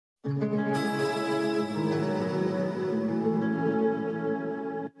So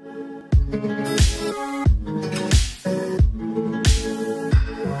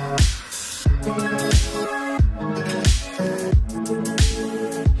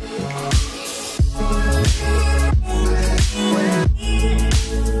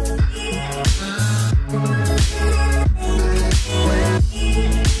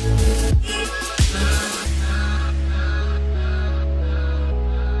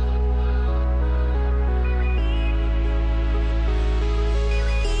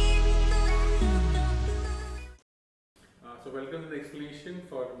welcome to the explanation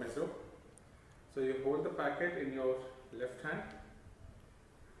for Mezzo. So you hold the packet in your left hand,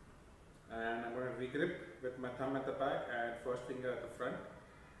 and I'm going to regrip with my thumb at the back and first finger at the front,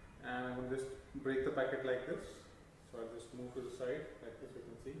 and I'm going to just break the packet like this. So I'll just move to the side like this, you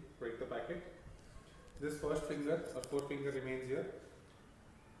can see, break the packet. This first finger or forefinger remains here,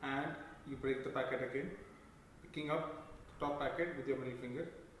 and you break the packet again, picking up the top packet with your middle finger.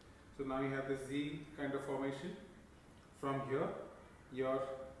 So now you have this Z kind of formation. From here, your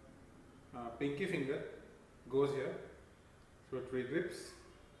pinky finger goes here, so it regrips,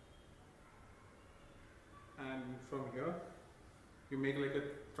 and from here you make like a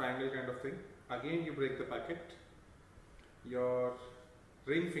triangle kind of thing. Again you break the packet, your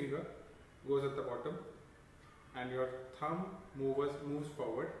ring finger goes at the bottom, and your thumb moves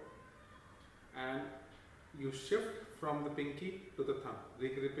forward, and you shift from the pinky to the thumb,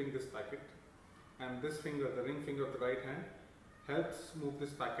 regripping this packet. And this finger, the ring finger of the right hand, helps move this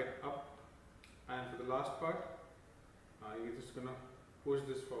packet up. And for the last part, you're just gonna push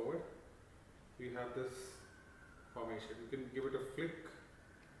this forward. You have this formation. You can give it a flick,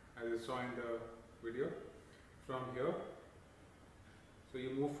 as you saw in the video, from here. So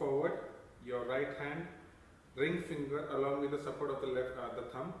you move forward, your right hand, ring finger along with the support of the left, the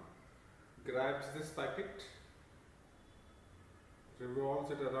thumb, grabs this packet,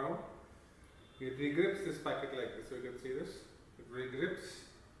 revolves it around. It regrips this packet like this, so you can see this. It regrips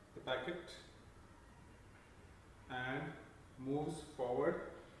the packet and moves forward,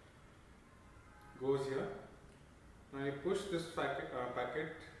 goes here. Now you push this packet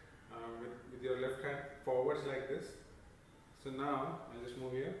with your left hand forwards like this. So now I just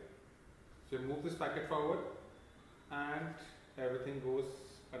move here. So you move this packet forward and everything goes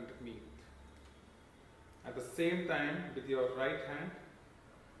underneath. At the same time, with your right hand,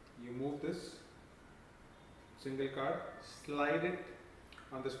 you move this single card, slide it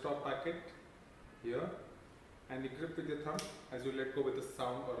on the top packet here, and you grip with your thumb as you let go with a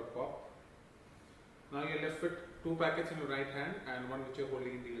sound or a pop. Now you're left with two packets in your right hand and one which you're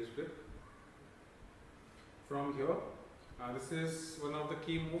holding in dealer's grip. From here, this is one of the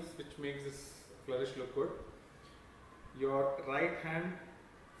key moves which makes this flourish look good. Your right hand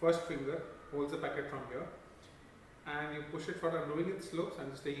first finger holds the packet from here, and you push it forward. I'm doing it slow, so I'm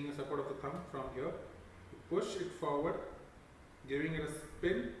just taking a support of the thumb from here. Push it forward, giving it a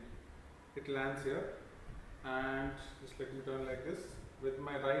spin. It lands here, and just let me turn like this. With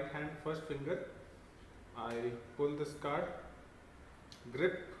my right hand first finger, I pull this card,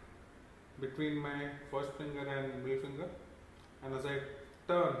 grip between my first finger and middle finger, and as I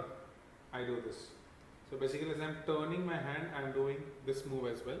turn, I do this. So basically, as I'm turning my hand, I'm doing this move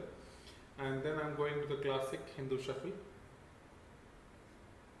as well, and then I'm going to the classic Hindu shuffle.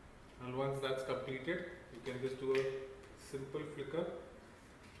 And once that's completed, you can just do a simple flicker,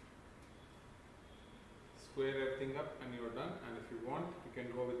 square everything up, and you're done. And if you want, you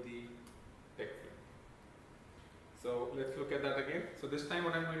can go with the tech flip. So let's look at that again. So this time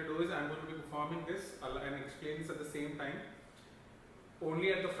what I'm going to do is I'm going to be performing this and explain this at the same time,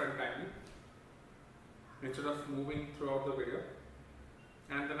 only at the front angle, instead of moving throughout the video.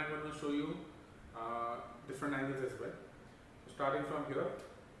 And then I'm going to show you different angles as well. So starting from here,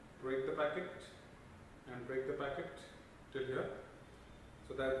 break the packet and break the packet till here.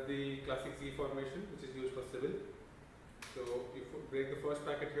 So that's the classic Z formation which is used for civil. So you break the first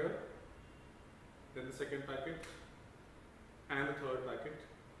packet here, then the second packet and the third packet.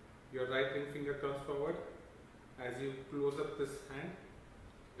 Your right ring finger turns forward. As you close up this hand,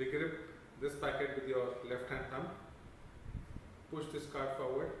 regrip this packet with your left hand thumb. Push this card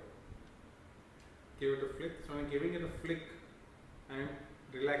forward. Give it a flick. So I'm giving it a flick. I'm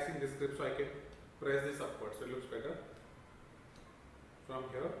relaxing this grip so I can press this upward so it looks better. From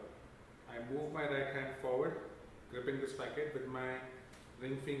here, I move my right hand forward, gripping this packet with my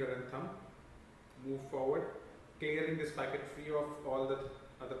ring finger and thumb. Move forward, clearing this packet free of all the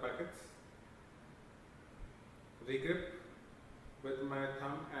other packets. Regrip with my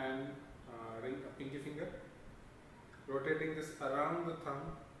thumb and pinky finger, rotating this around the thumb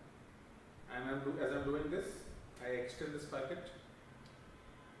And as I'm doing this, I extend this packet,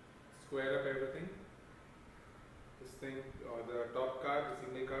 square up everything. This thing, or the top card, the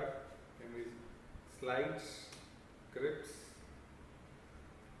single card, can be slides, grips,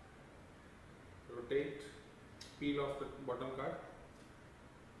 rotate, peel off the bottom card,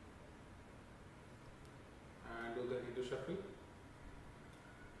 and do the Hindu shuffle.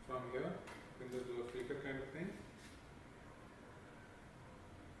 From here, you can just do a flicker kind of thing,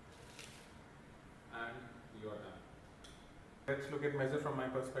 and you are done. Let's look at Mezzo from my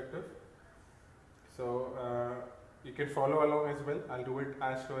perspective. So you can follow along as well. I'll do it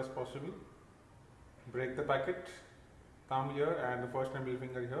as slow as possible. Break the packet, thumb here and the first and middle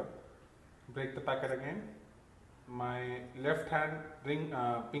finger here. Break the packet again. My left hand ring,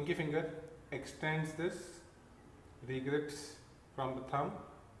 pinky finger extends this, regrips from the thumb,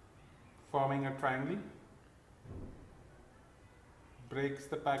 forming a triangle. Breaks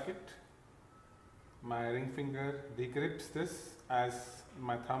the packet. My ring finger regrips this as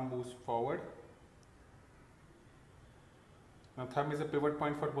my thumb moves forward. Now thumb is a pivot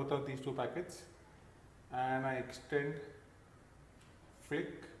point for both of these two packets, and I extend,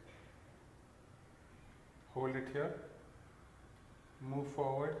 flick, hold it here, move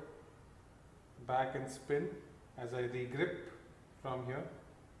forward, back and spin as I regrip from here.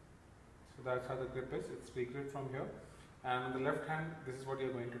 So that's how the grip is, it's regrip from here. And on the left hand, this is what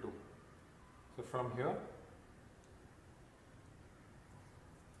you're going to do. So from here,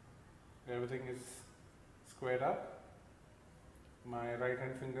 everything is squared up. My right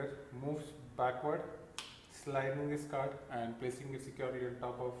hand finger moves backward, sliding this card and placing it securely on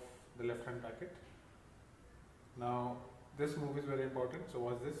top of the left hand packet. Now this move is very important. So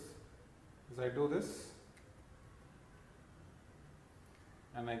watch this. As I do this,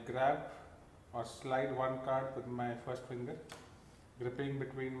 and I grab or slide one card with my first finger, gripping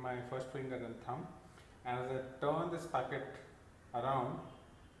between my first finger and thumb, and as I turn this packet around,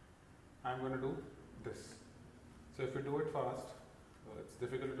 I'm going to do this. So if you do it fast, it's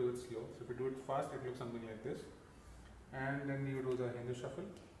difficult to do it slow. So if you do it fast, it looks something like this. And then you do the Hindu shuffle.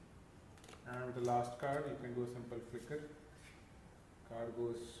 And with the last card, you can do a simple flicker. Card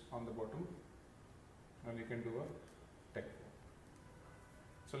goes on the bottom, and you can do a tech.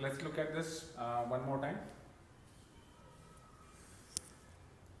 So let's look at this one more time.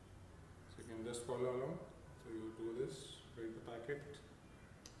 So you can just follow along. So you do this, break the packet,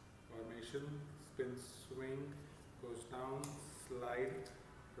 formation, spin, swing, goes down, slide,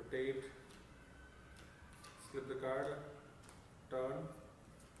 rotate, slip the card, turn,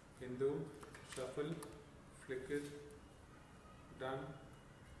 Hindu, shuffle, flick it, done.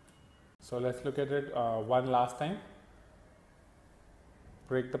 So let's look at it one last time.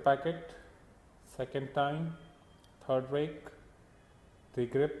 Break the packet, second time, third break,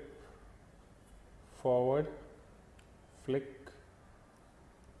 regrip, forward, flick,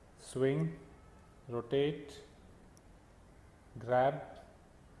 swing, rotate, grab,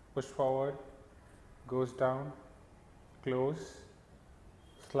 push forward, goes down, close,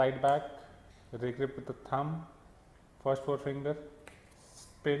 slide back, regrip with the thumb, first forefinger,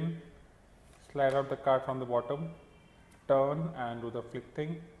 spin, slide out the card from the bottom, turn and do the flick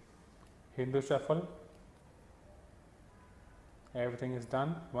thing, Hindu shuffle. Everything is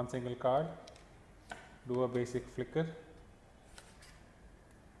done. One single card, do a basic flicker,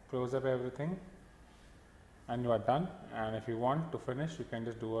 close up everything, and you are done. And if you want to finish, you can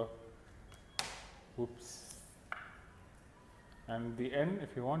just do a whoops, and the end,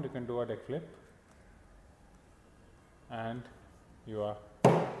 if you want, you can do a deck flip, and you are